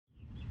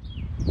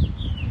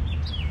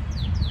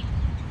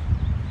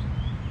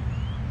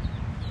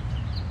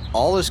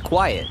All is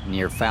quiet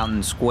near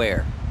Fountain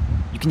Square.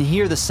 You can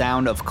hear the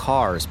sound of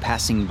cars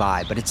passing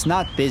by, but it's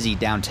not busy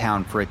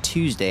downtown for a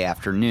Tuesday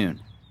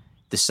afternoon.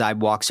 The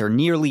sidewalks are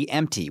nearly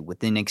empty with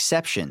the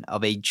exception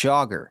of a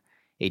jogger,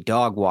 a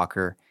dog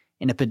walker,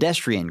 and a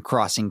pedestrian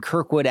crossing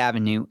Kirkwood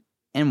Avenue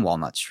and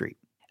Walnut Street.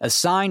 A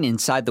sign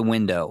inside the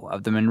window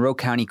of the Monroe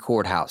County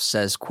Courthouse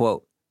says,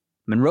 quote,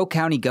 "Monroe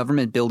County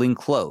Government Building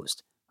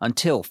closed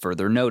until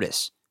further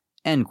notice,"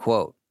 end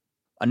quote.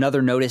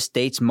 Another notice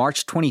dates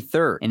March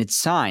 23rd, and it's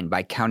signed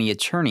by County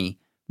Attorney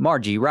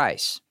Margie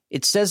Rice.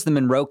 It says the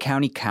Monroe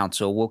County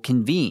Council will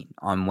convene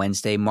on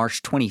Wednesday,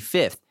 March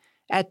 25th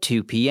at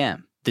 2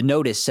 p.m. The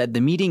notice said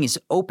the meeting is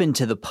open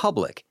to the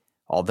public,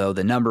 although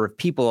the number of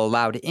people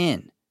allowed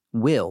in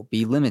will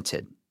be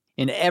limited.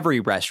 In every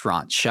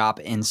restaurant, shop,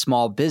 and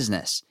small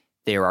business,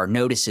 there are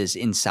notices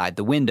inside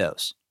the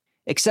windows,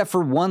 except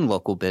for one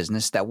local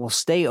business that will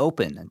stay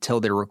open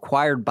until they're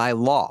required by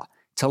law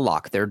to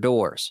lock their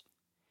doors.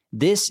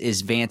 This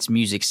is Vance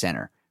Music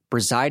Center,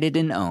 presided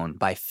and owned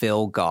by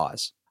Phil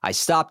Gause. I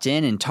stopped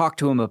in and talked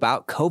to him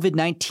about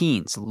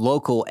COVID-19's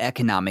local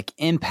economic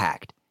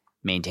impact,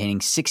 maintaining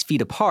 6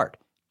 feet apart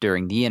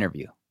during the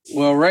interview.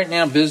 Well, right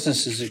now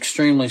business is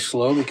extremely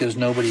slow because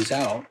nobody's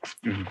out.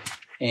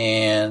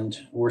 And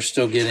we're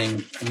still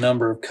getting a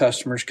number of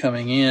customers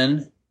coming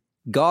in.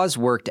 Gause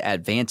worked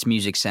at Vance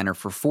Music Center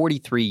for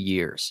 43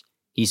 years.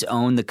 He's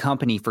owned the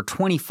company for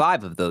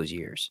 25 of those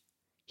years.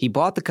 He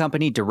bought the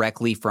company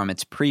directly from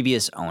its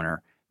previous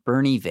owner,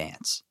 Bernie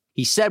Vance.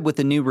 He said with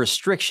the new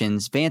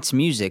restrictions, Vance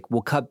Music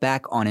will cut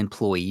back on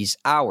employees'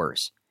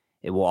 hours.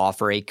 It will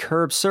offer a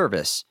curb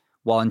service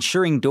while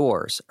ensuring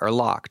doors are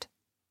locked.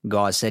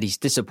 Gause said he's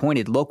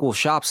disappointed local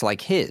shops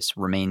like his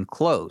remain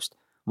closed,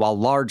 while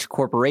large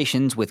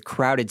corporations with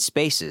crowded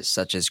spaces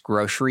such as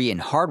grocery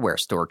and hardware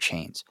store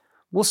chains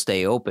will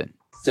stay open.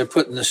 They're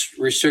putting the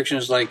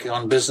restrictions like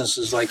on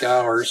businesses like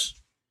ours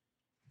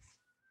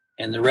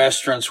and the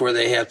restaurants where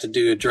they have to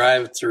do a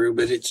drive-through,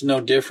 but it's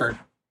no different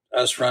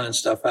us running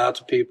stuff out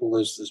to people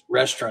as the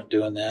restaurant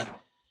doing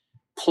that.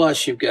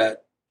 Plus, you've got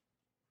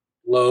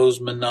Lowe's,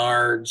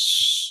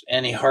 Menards,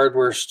 any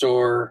hardware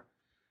store,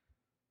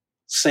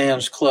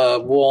 Sam's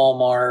Club,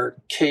 Walmart,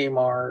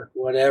 Kmart,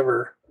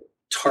 whatever,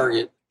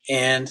 Target.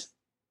 And,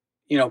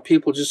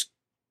 people just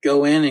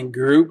go in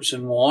groups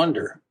and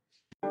wander.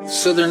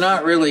 So they're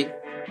not really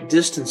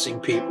distancing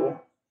people.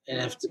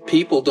 And if the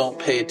people don't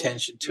pay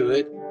attention to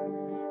it,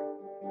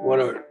 what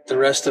are the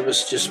rest of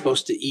us just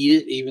supposed to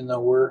eat it even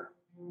though we're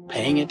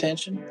paying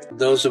attention?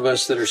 Those of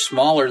us that are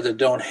smaller that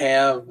don't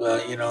have,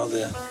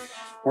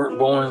 weren't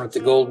born with the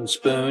golden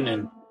spoon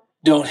and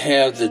don't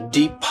have the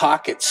deep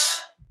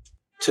pockets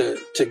to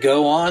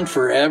go on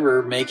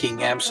forever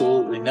making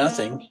absolutely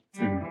nothing,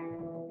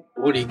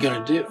 what are you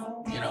going to do?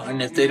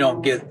 And if they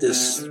don't get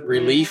this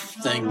relief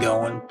thing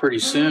going pretty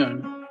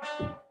soon,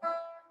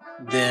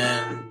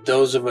 then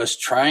those of us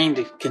trying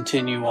to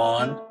continue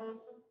on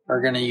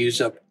are going to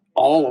use up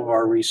all of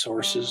our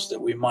resources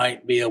that we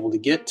might be able to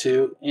get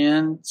to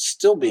and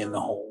still be in the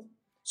hole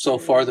so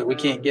far that we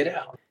can't get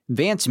out.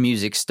 Vance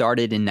Music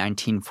started in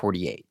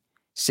 1948.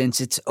 Since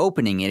its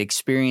opening, it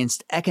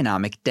experienced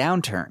economic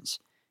downturns.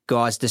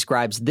 Gause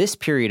describes this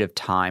period of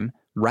time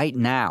right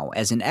now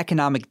as an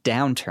economic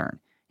downturn,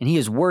 and he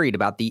is worried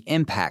about the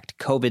impact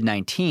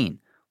COVID-19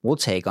 will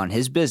take on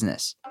his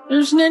business. There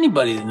isn't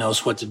anybody that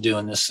knows what to do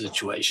in this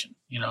situation,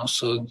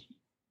 so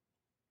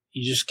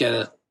you just got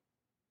to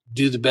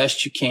do the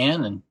best you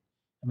can.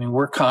 And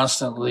we're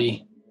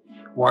constantly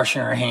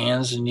washing our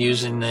hands and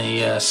using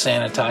the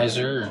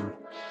sanitizer and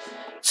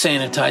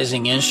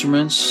sanitizing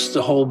instruments,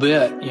 the whole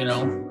bit,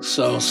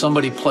 So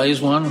somebody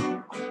plays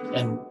one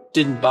and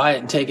didn't buy it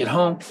and take it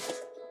home,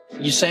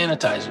 you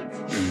sanitize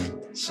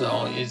it.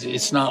 So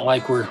it's not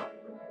like we're,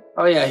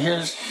 oh yeah,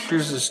 here's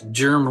this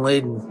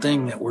germ-laden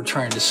thing that we're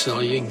trying to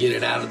sell you and get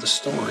it out of the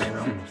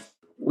store,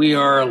 We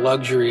are a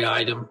luxury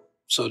item,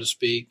 so to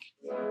speak.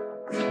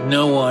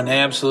 No one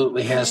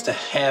absolutely has to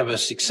have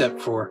us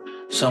except for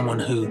someone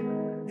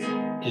who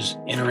is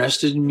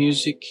interested in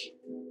music,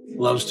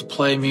 loves to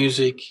play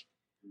music,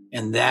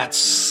 and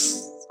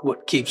that's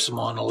what keeps them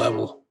on a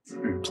level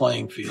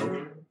playing field,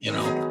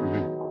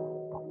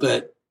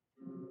 But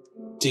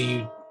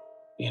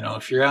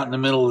if you're out in the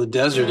middle of the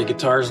desert, a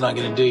guitar's not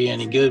going to do you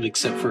any good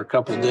except for a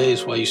couple of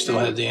days while you still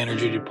have the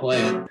energy to play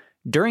it.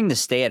 During the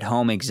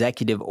stay-at-home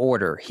executive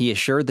order, he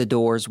assured the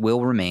doors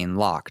will remain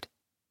locked.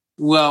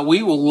 Well,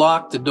 we will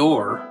lock the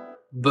door,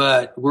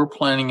 but we're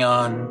planning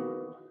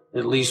on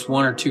at least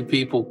one or two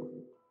people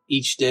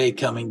each day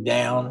coming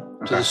down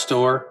to the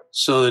store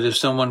so that if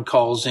someone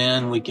calls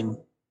in, we can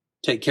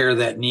take care of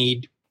that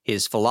need.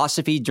 His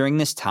philosophy during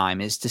this time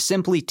is to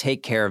simply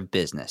take care of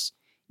business,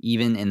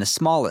 even in the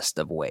smallest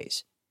of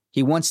ways.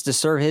 He wants to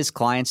serve his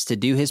clients to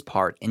do his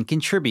part in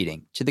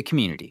contributing to the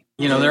community.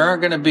 There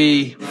aren't going to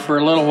be, for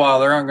a little while,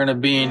 there aren't going to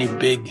be any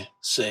big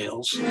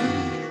sales.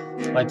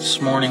 Like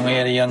this morning, we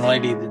had a young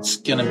lady that's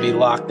going to be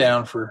locked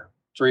down for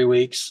 3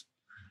 weeks.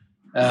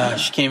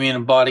 She came in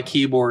and bought a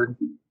keyboard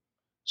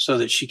so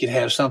that she could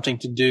have something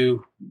to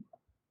do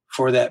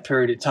for that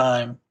period of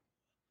time.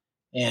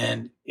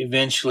 And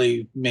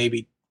eventually,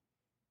 maybe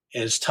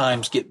as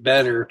times get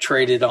better,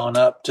 trade it on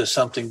up to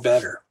something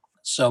better.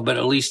 So, but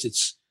at least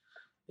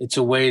it's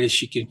a way that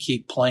she can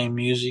keep playing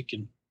music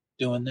and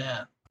doing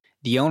that.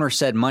 The owner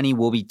said money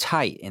will be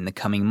tight in the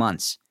coming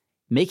months.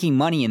 Making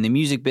money in the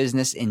music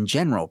business in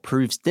general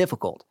proves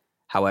difficult.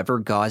 However,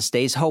 Gause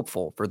stays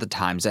hopeful for the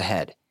times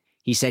ahead.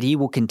 He said he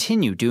will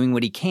continue doing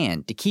what he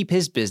can to keep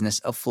his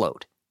business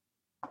afloat.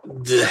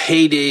 The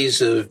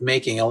heydays of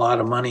making a lot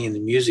of money in the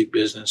music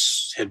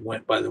business had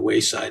went by the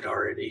wayside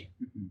already.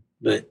 Mm-hmm.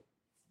 But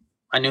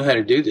I knew how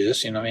to do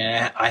this.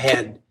 I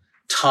had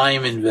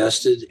time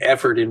invested,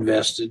 effort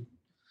invested.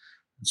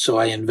 So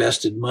I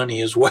invested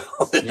money as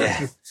well.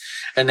 Yeah.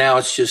 And now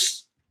it's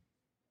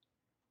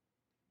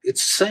the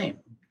same.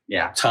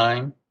 Yeah.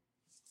 Time,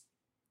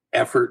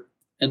 effort,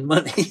 and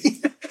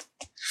money.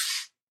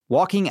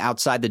 Walking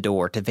outside the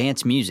door to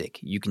Vance Music,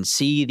 you can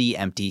see the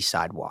empty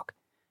sidewalk.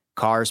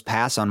 Cars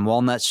pass on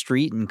Walnut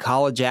Street and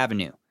College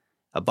Avenue.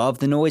 Above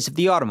the noise of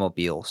the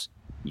automobiles,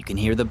 you can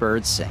hear the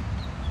birds sing.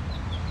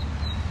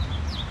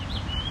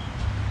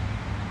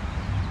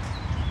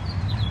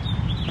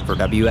 For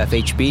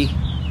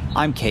WFHB,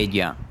 I'm Cade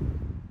Young.